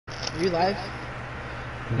you live?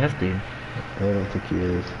 Yes, dude. I don't think he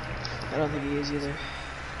is. I don't think he is either.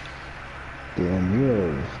 Damn,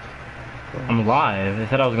 you I'm live. They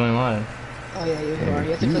said I was going live. Oh yeah, you are.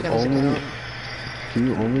 You have to click on his account. Do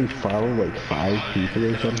you only follow like 5 people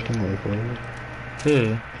or something like that?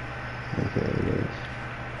 Who? Okay,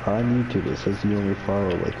 on YouTube it says you only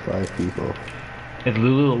follow like 5 people. Was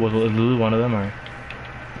Lulu one of them, or?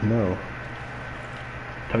 No.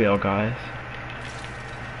 Probably all guys.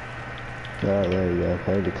 Oh, there you go. I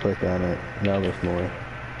had to click on it. Now there's more.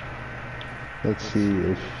 Let's see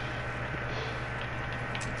if...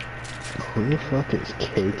 Who the fuck is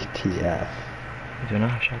Cake TF? Do I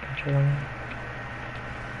not have shotgun shell on me?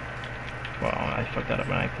 Well, I fucked that up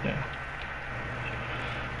by accident.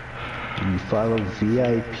 You follow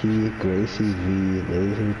VIP, Gracie V,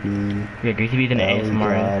 Laser Beam. Yeah, Gracie V's an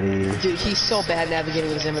ASMR. Dude, he's so bad navigating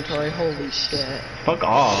with his inventory. Holy shit. Fuck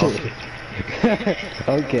off.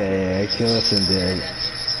 Okay, I can listen to it.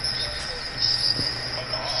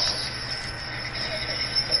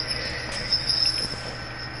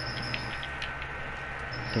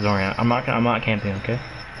 Don't worry, I'm not camping, okay?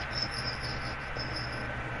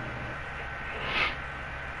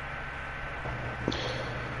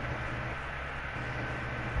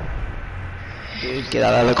 Dude, get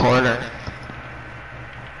out of the corner.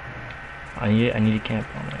 I need to camp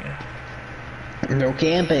on my god. No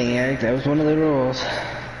camping, Eric. That was one of the rules.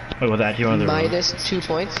 Wait, was that actually one of the Minus 2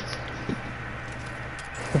 points.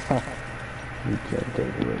 You can't take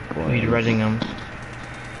it with rules? He's redding them.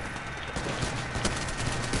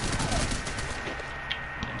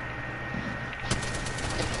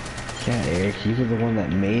 Yeah, Eric, you were the one that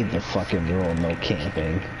made the fucking rule, no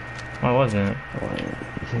camping. I wasn't.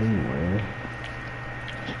 Anyway.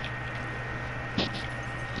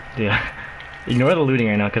 Yeah. Ignore the looting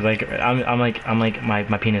right now, cause like I'm like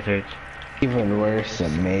my penis hurts. Even worse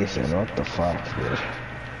than Mason. What the fuck, dude?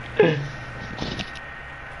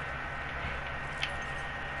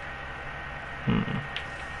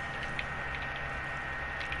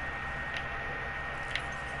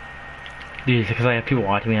 Dude, it's because I have people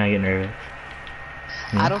watching me and I get nervous.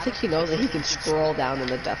 I don't think he knows that he can scroll down in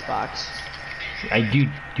the death box. I do.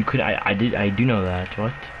 You could. I did. I do know that.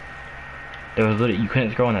 What? There was literally you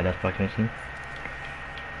couldn't scroll in that death box, Mason.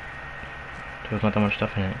 There was not that much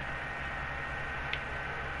stuff in it.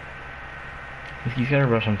 You gotta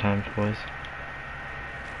rush sometimes, boys.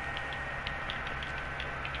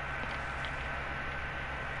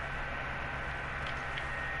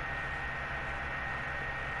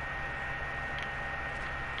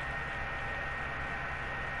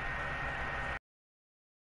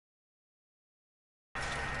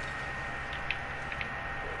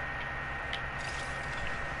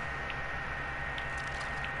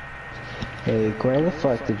 Hey, where the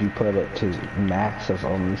fuck did you put it to max of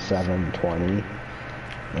only 720?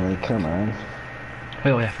 Like, come on.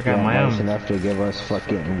 Wait, I forgot my nice enough to give us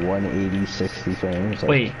fucking 180, 60 frames. Like,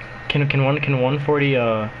 wait, can 140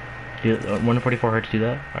 144 hertz do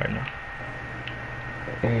that? Or no?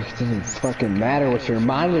 It doesn't fucking matter what your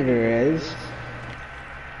monitor is.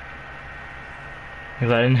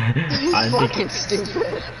 Cause I didn't. He's fucking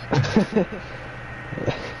stupid.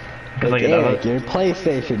 Like, Eric, your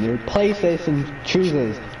PlayStation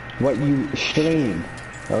chooses what you stream,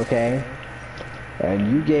 okay?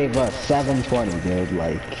 And you gave us 720, dude,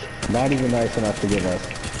 like, not even nice enough to give us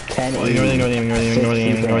 1080. Ignore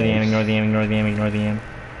the aim.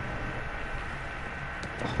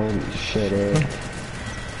 Holy shit, Eric.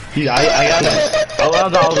 Dude, I got it. I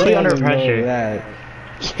was literally under pressure.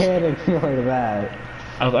 Can't ignore that.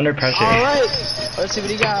 I was under pressure. Alright, let's see what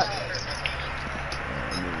he got.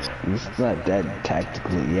 He's not dead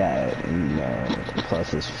tactically yet, you know,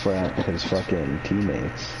 plus his fucking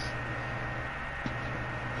teammates.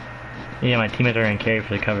 Yeah, my teammates are gonna carry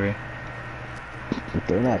for the cover.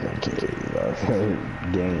 They're not gonna carry you though, they're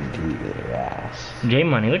guaranteed their ass. Game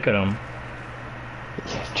money, look at him.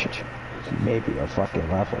 He may be a fucking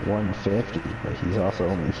level 150, but he's also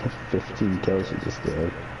only 15 kills he just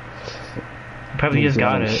did. Probably just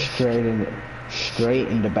got it. Straight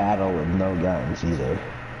into battle with no guns either.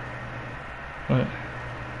 What?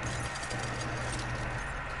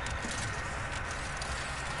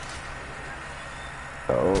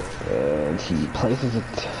 Oh, and he places a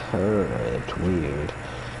turret. Weird.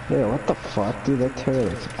 Yeah, what the fuck, dude? That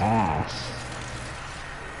turret's ass.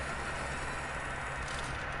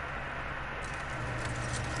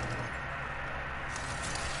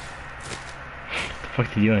 What the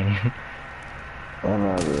fuck are you doing? I don't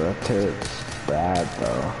know, dude. That turret's bad,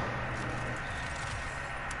 though.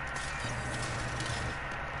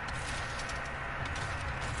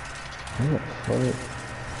 What the fuck?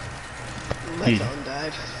 My Dude. phone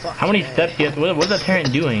died. Fuck How many yeah. steps do you have to, what's that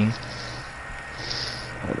turret doing?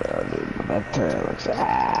 I don't know, dude, but that turret looks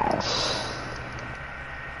ass.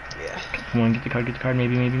 Yeah. Come on, get the card,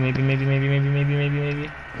 maybe. Fucking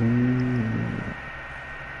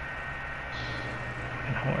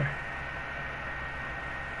whore.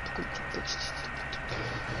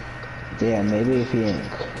 Yeah, maybe if he,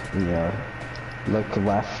 you know, look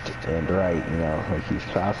left and right, you know, like he's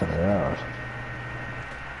crossing the road.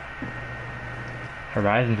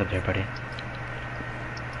 Horizon's up there, buddy.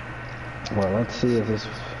 Well, let's see if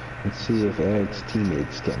Eric's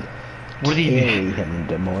teammates can What did he carry him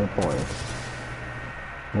to more points.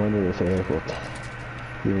 Wonder if Eric will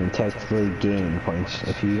even technically gain points.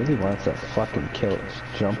 If he really wants to fucking kill it, just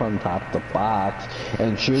jump on top of the box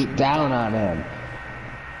and shoot down on him.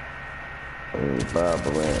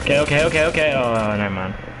 Okay. Oh, never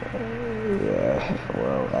mind. Yeah,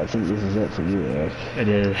 well, I think this is it for you, Eric. It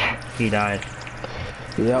is. He died.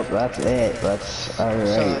 Yep, that's it. That's alright.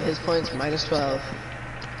 So his points minus 12.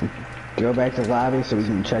 Go back to the lobby so we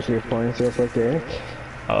can check your points real quick, Eric.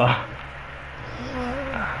 Oh.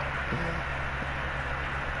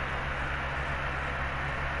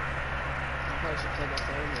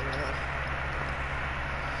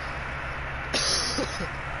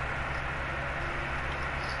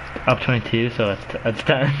 Up 22, so that's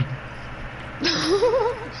 10.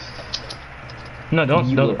 No, don't.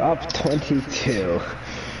 You were up 22.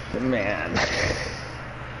 Man.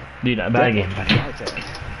 Dude, bad game, buddy.